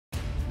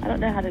I don't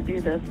know how to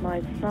do this.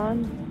 My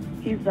son,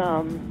 he's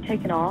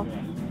taken off.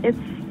 It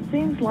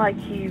seems like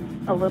he's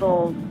a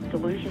little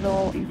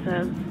delusional. He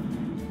says,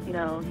 you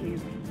know, he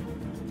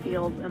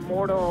feels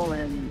immortal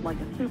and like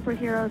a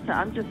superhero. So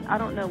I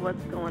don't know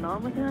what's going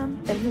on with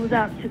him. And he was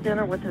out to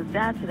dinner with his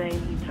dad today,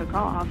 and he took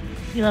off.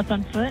 He left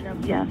on foot?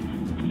 Yes.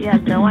 He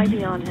had no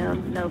ID on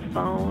him, no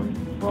phone.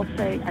 We'll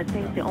say, I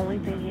think the only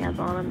thing he has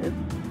on him is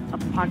a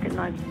pocket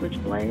knife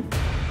switchblade.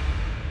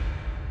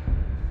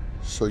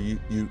 So you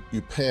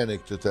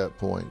panicked at that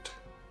point?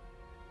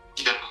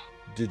 Yeah.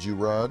 Did you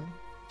run?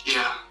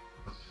 Yeah.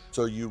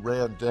 So you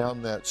ran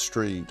down that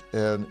street,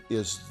 and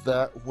is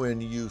that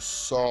when you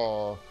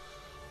saw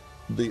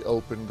the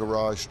open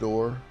garage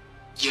door?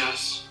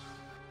 Yes.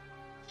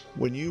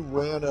 When you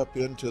ran up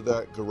into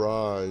that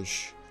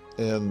garage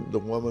and the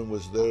woman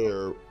was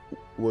there,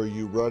 were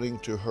you running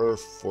to her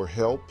for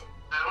help?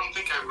 I don't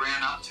think I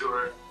ran up to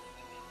her.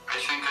 I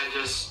think I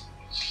just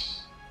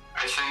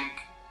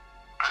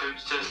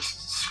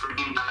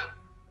screamed that,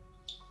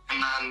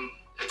 and then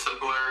it's a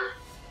blur.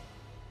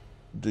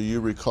 Do you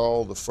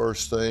recall the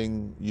first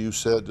thing you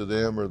said to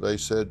them or they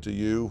said to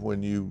you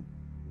when you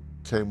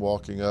came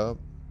walking up?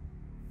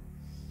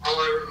 All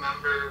I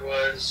remember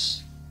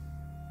was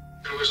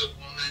there was a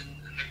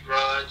woman in the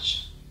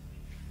garage.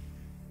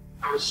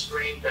 I was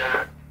screamed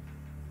at.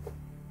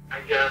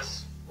 I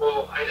guess,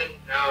 well, I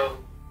didn't know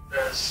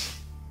this,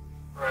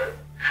 but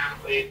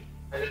apparently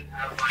I didn't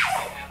have my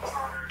pants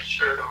on or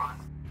shirt on.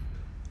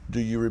 Do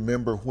you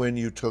remember when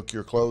you took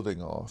your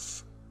clothing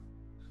off?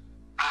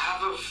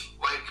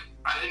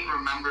 I didn't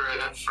remember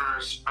it at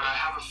first, but I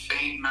have a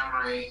faint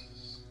memory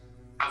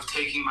of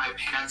taking my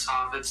pants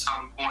off at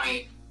some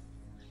point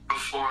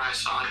before I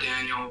saw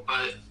Daniel,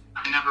 but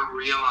I never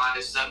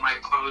realized that my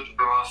clothes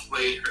were off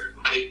later.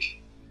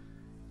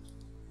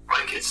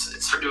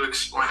 It's hard to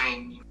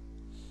explain.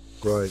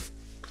 Right.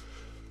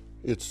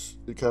 It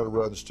kind of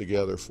runs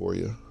together for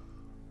you.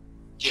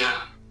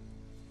 Yeah.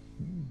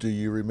 Do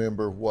you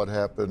remember what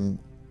happened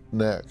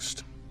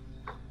next?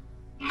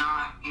 No.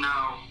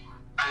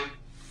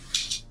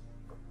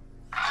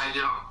 I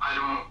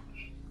don't.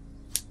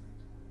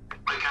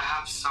 I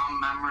have some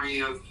memory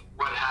of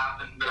what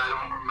happened, but I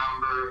don't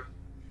remember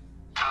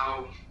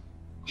how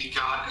we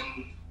got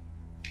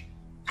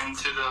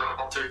into the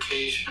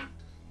altercation.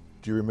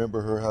 Do you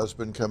remember her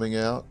husband coming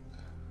out?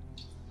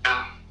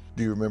 Yeah.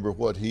 Do you remember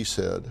what he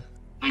said?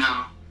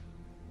 No.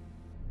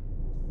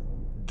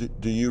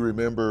 Do you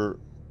remember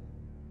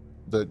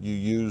that you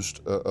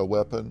used a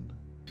weapon?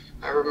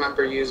 I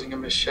remember using a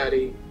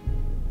machete.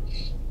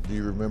 Do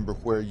you remember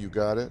where you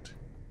got it?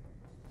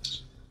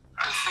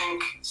 I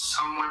think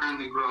somewhere in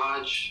the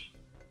garage.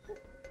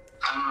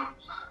 I don't know.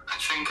 I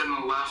think in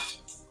the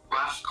left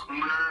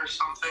corner or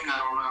something. I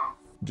don't know.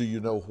 Do you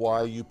know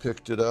why you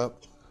picked it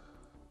up?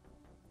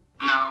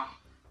 No.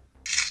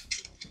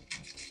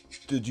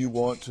 Did you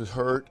want to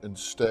hurt and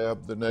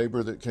stab the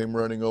neighbor that came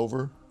running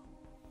over?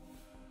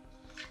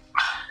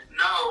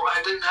 No,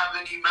 I didn't have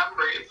any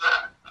memory of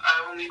that.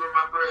 I only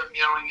remember him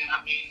yelling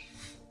at me.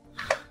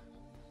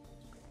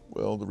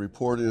 Well, the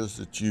report is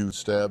that you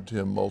stabbed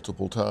him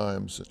multiple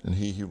times, and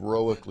he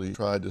heroically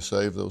tried to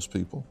save those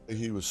people.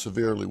 He was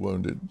severely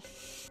wounded.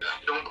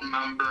 I don't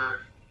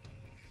remember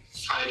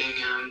fighting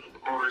him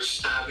or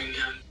stabbing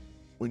him.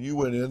 When you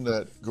went in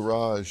that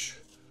garage,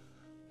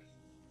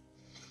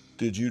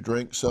 did you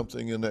drink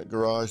something in that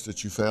garage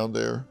that you found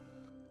there?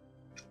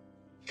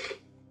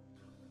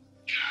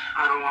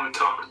 I don't want to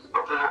talk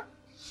about that.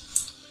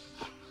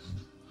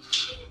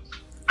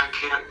 I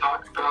can't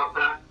talk about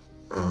that.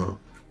 Uh-huh.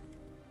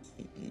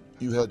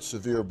 You had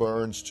severe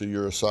burns to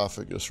your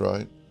esophagus,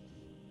 right?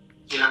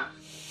 Yeah.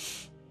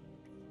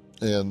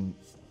 And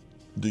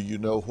do you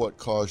know what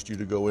caused you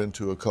to go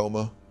into a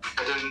coma?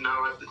 I didn't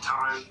know at the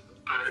time,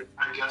 but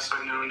I guess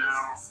I know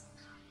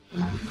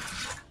now.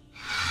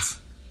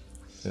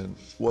 And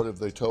what have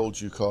they told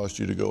you caused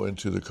you to go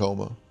into the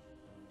coma?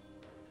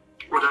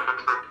 Whatever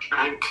I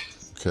drank.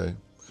 Okay.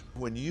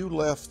 When you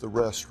left the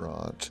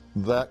restaurant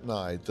that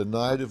night, the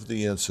night of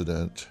the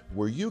incident,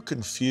 were you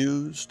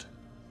confused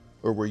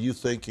or were you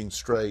thinking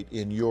straight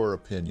in your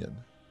opinion?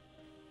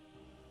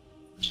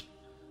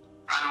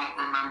 I don't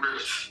remember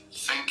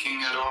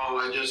thinking at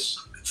all. It's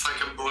like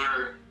a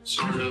blur,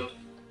 sort of.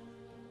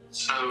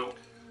 So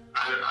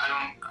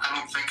I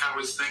don't think I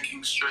was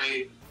thinking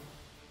straight.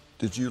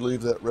 Did you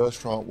leave that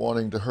restaurant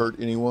wanting to hurt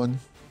anyone?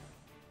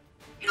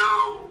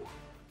 No.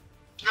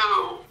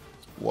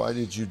 Why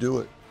did you do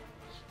it?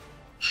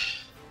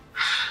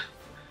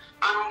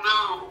 I don't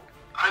know.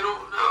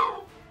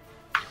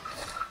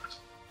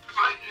 If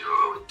I knew,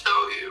 I would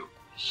tell you.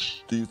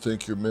 Do you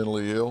think you're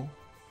mentally ill?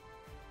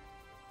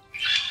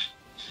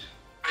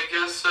 I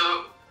guess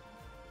so.